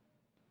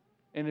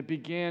 And it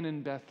began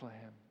in Bethlehem.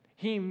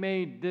 He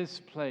made this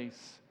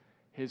place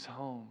His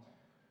home.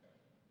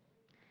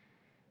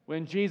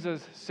 When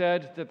Jesus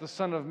said that the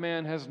Son of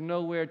Man has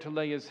nowhere to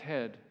lay His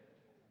head,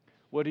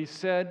 what He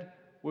said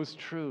was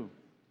true.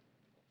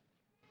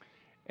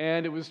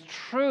 And it was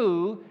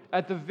true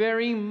at the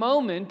very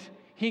moment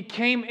He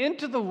came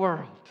into the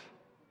world.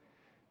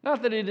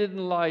 Not that He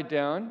didn't lie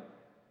down,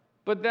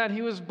 but that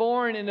He was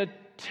born in a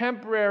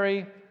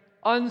temporary,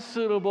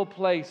 unsuitable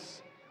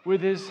place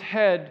with His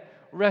head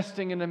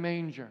resting in a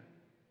manger.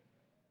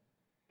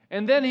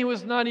 And then He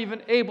was not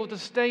even able to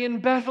stay in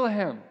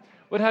Bethlehem,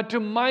 but had to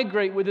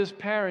migrate with His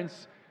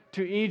parents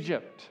to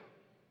Egypt.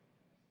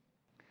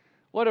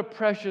 What a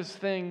precious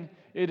thing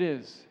it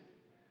is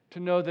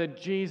to know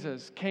that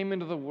Jesus came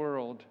into the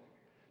world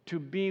to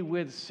be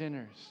with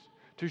sinners,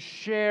 to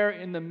share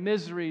in the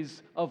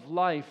miseries of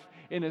life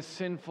in a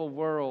sinful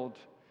world,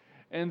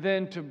 and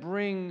then to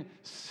bring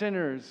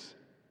sinners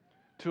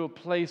to a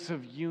place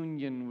of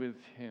union with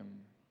Him.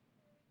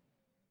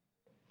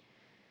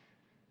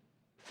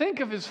 Think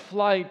of His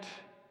flight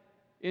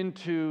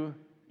into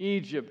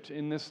Egypt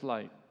in this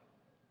light.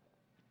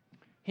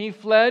 He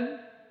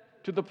fled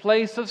to the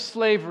place of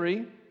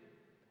slavery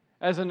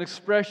as an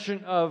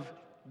expression of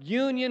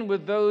union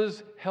with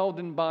those held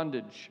in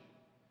bondage.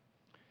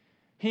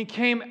 He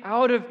came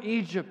out of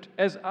Egypt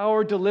as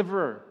our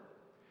deliverer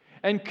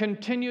and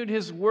continued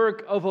His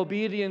work of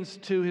obedience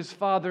to His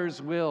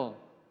Father's will.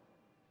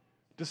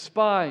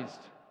 Despised,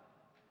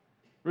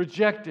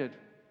 rejected,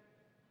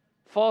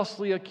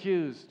 falsely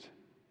accused,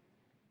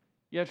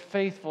 yet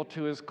faithful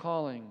to His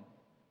calling.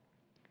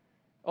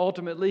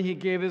 Ultimately, He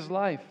gave His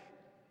life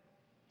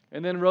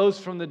and then rose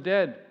from the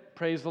dead,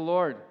 praise the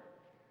Lord,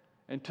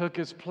 and took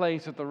His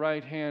place at the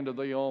right hand of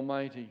the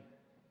Almighty.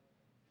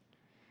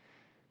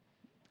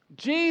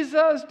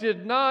 Jesus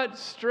did not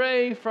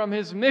stray from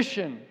his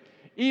mission,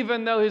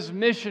 even though his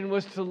mission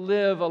was to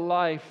live a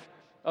life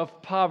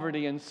of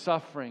poverty and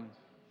suffering,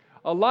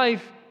 a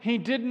life he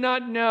did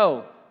not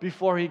know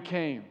before he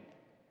came.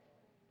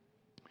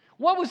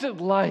 What was it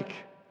like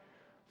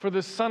for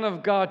the Son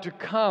of God to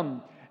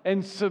come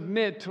and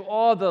submit to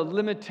all the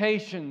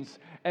limitations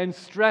and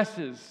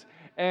stresses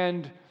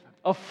and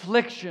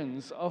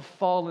afflictions of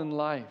fallen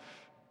life?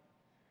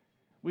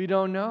 We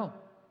don't know,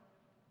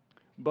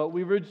 but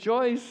we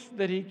rejoice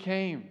that he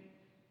came.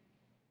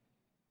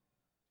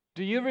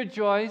 Do you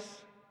rejoice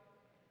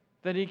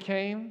that he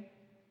came?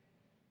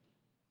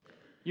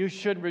 You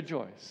should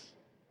rejoice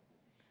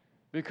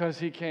because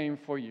he came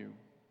for you,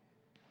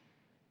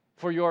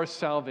 for your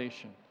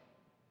salvation,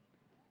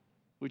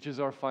 which is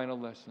our final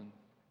lesson.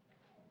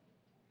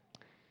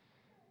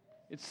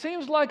 It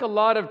seems like a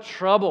lot of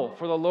trouble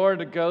for the Lord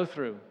to go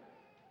through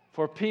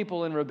for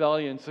people in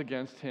rebellion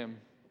against him.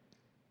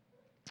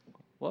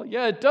 Well,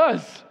 yeah, it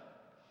does.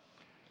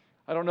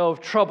 I don't know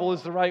if trouble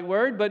is the right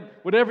word, but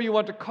whatever you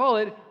want to call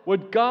it,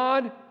 what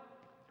God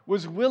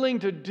was willing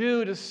to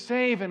do to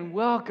save and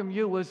welcome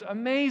you was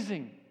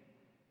amazing.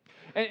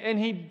 And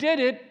he did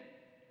it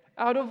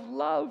out of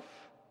love.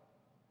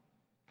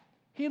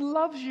 He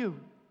loves you.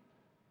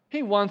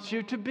 He wants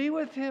you to be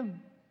with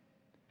him.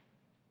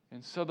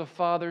 And so the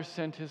Father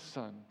sent his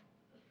Son.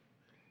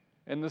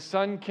 And the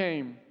Son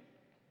came,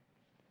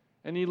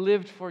 and he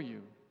lived for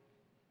you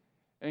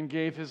and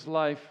gave his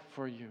life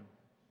for you.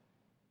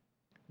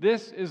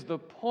 This is the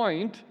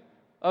point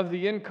of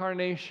the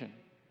incarnation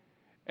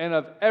and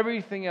of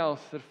everything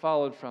else that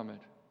followed from it.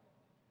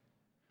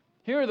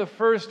 Here are the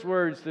first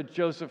words that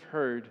Joseph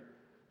heard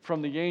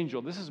from the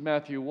angel. This is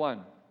Matthew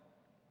 1,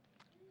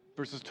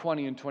 verses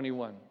 20 and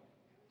 21.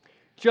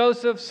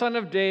 Joseph, son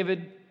of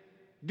David,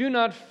 do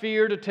not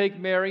fear to take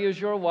Mary as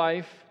your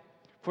wife,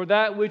 for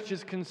that which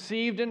is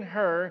conceived in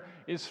her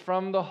is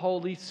from the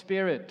Holy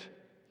Spirit.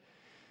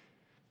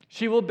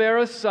 She will bear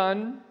a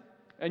son,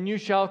 and you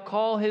shall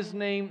call his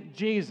name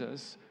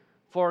Jesus,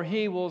 for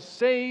he will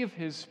save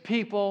his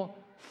people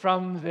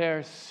from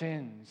their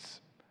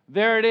sins.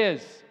 There it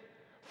is.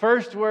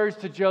 First words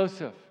to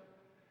Joseph.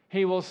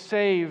 He will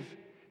save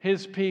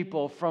his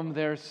people from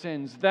their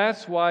sins.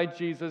 That's why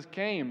Jesus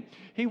came.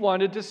 He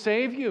wanted to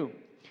save you.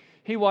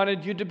 He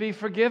wanted you to be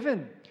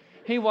forgiven.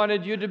 He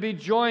wanted you to be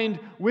joined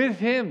with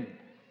him.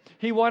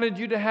 He wanted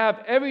you to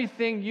have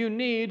everything you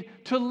need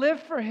to live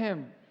for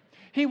him.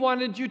 He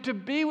wanted you to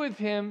be with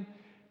him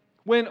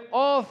when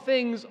all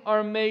things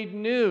are made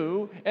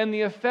new and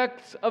the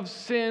effects of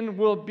sin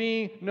will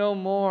be no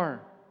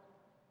more.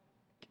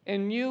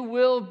 And you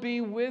will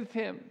be with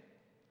him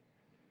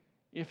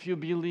if you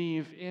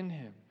believe in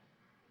him.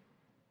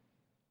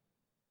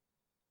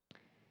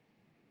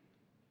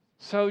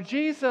 So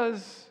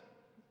Jesus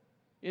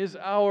is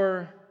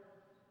our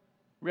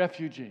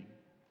refugee.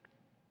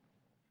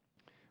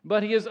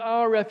 But he is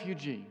our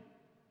refugee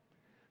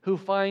who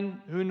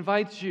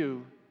invites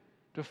you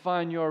to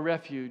find your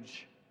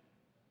refuge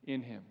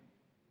in him.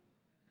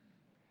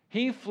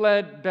 He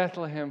fled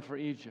Bethlehem for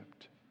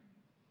Egypt.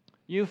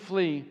 You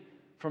flee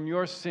from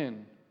your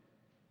sin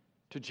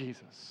to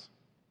Jesus.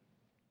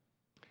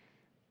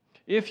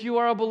 If you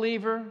are a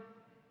believer,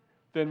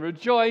 then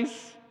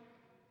rejoice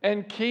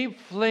and keep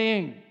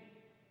fleeing.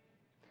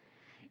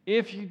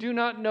 If you do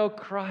not know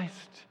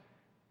Christ,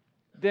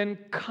 then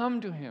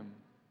come to him.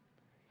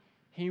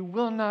 He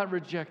will not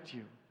reject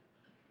you.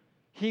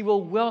 He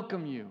will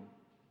welcome you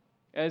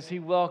as he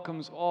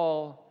welcomes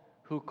all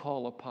who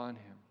call upon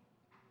him.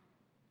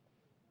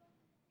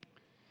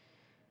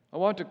 I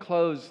want to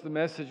close the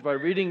message by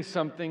reading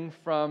something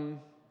from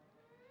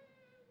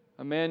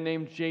a man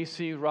named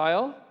J.C.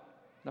 Ryle,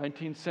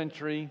 19th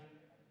century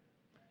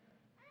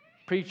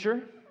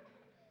preacher.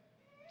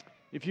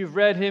 If you've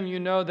read him, you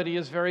know that he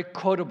is very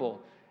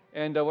quotable.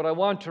 And what I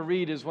want to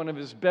read is one of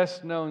his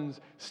best-known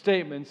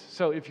statements.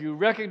 So if you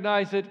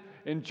recognize it,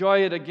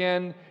 enjoy it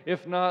again.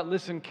 If not,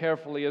 listen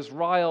carefully as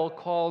Ryle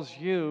calls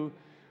you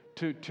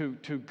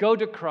to go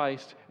to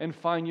Christ and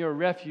find your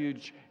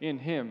refuge in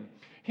him.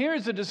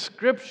 Here's a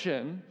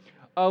description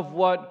of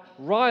what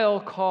Ryle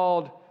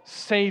called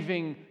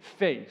saving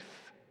faith.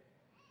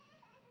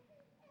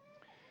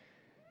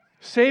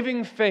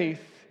 Saving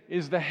faith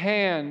is the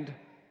hand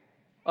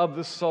of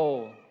the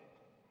soul.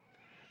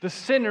 The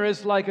sinner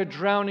is like a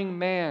drowning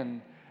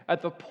man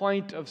at the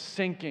point of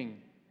sinking.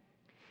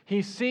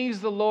 He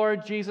sees the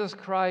Lord Jesus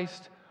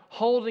Christ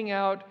holding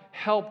out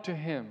help to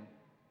him.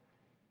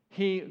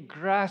 He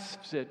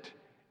grasps it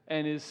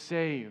and is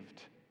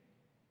saved.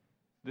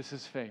 This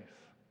is faith.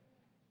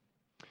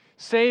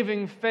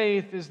 Saving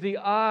faith is the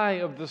eye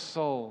of the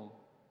soul.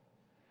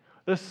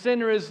 The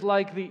sinner is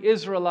like the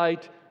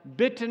Israelite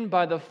bitten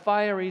by the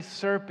fiery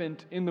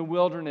serpent in the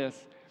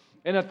wilderness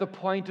and at the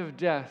point of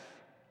death.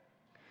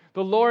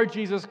 The Lord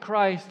Jesus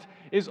Christ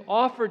is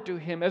offered to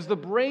him as the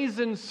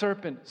brazen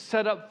serpent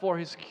set up for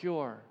his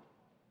cure.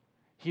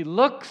 He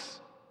looks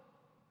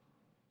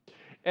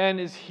and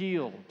is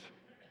healed.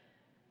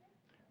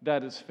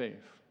 That is faith.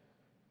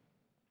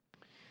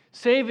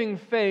 Saving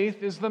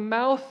faith is the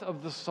mouth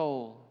of the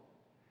soul.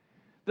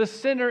 The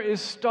sinner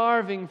is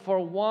starving for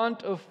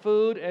want of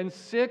food and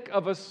sick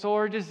of a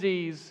sore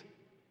disease.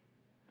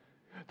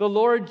 The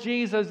Lord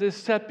Jesus is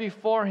set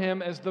before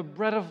him as the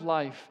bread of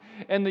life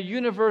and the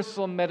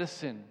universal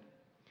medicine.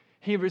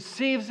 He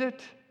receives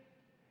it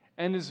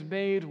and is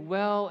made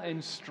well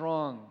and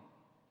strong.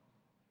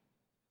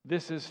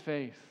 This is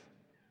faith.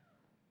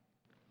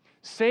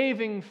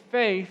 Saving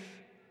faith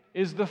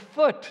is the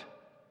foot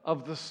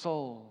of the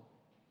soul.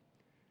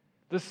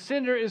 The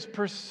sinner is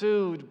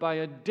pursued by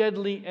a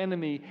deadly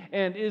enemy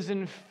and is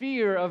in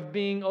fear of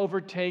being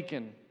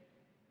overtaken.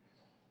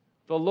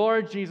 The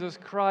Lord Jesus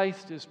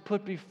Christ is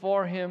put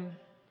before him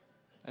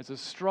as a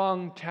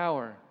strong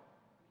tower,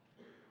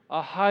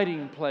 a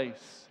hiding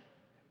place,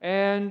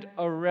 and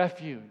a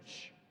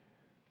refuge.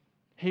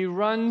 He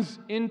runs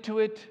into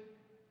it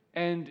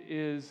and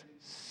is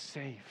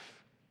safe.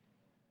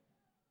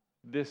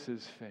 This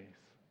is faith.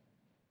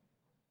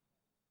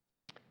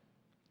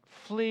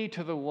 Flee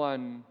to the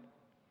one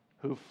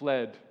who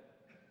fled.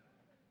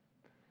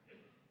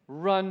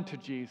 Run to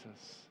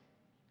Jesus.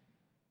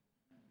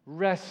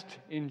 Rest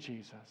in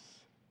Jesus.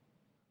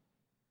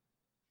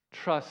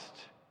 Trust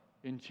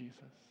in Jesus.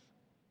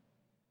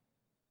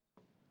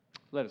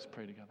 Let us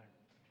pray together.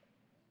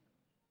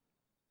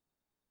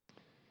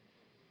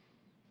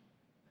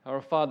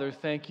 Our Father,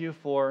 thank you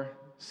for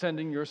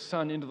sending your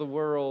Son into the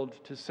world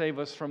to save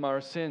us from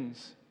our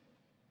sins.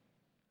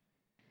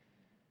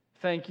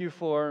 Thank you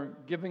for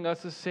giving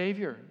us a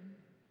Savior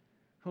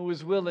who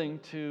is willing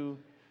to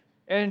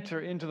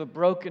enter into the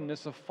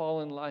brokenness of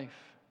fallen life,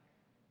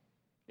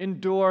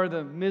 endure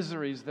the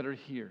miseries that are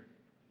here,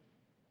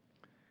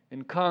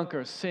 and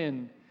conquer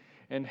sin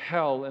and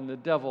hell and the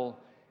devil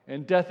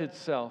and death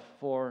itself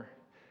for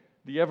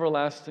the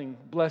everlasting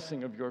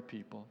blessing of your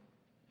people.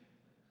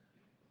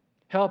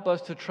 Help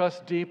us to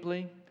trust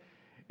deeply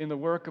in the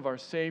work of our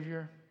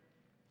Savior.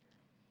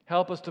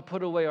 Help us to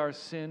put away our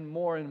sin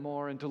more and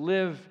more and to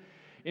live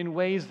in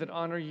ways that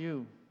honor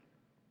you.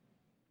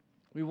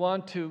 We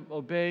want to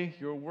obey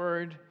your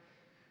word.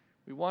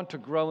 We want to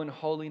grow in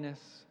holiness.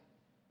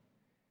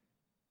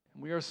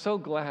 We are so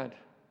glad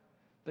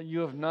that you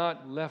have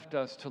not left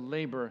us to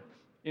labor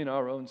in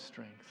our own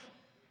strength.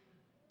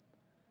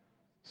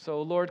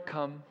 So, Lord,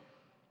 come,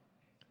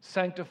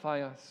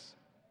 sanctify us,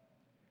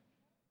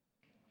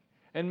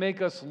 and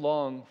make us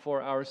long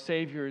for our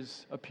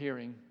Savior's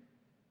appearing,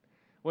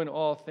 when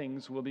all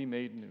things will be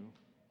made new.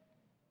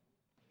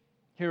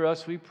 Hear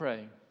us, we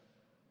pray.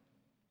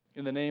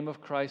 In the name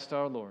of Christ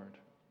our Lord.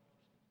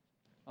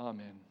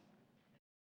 Amen.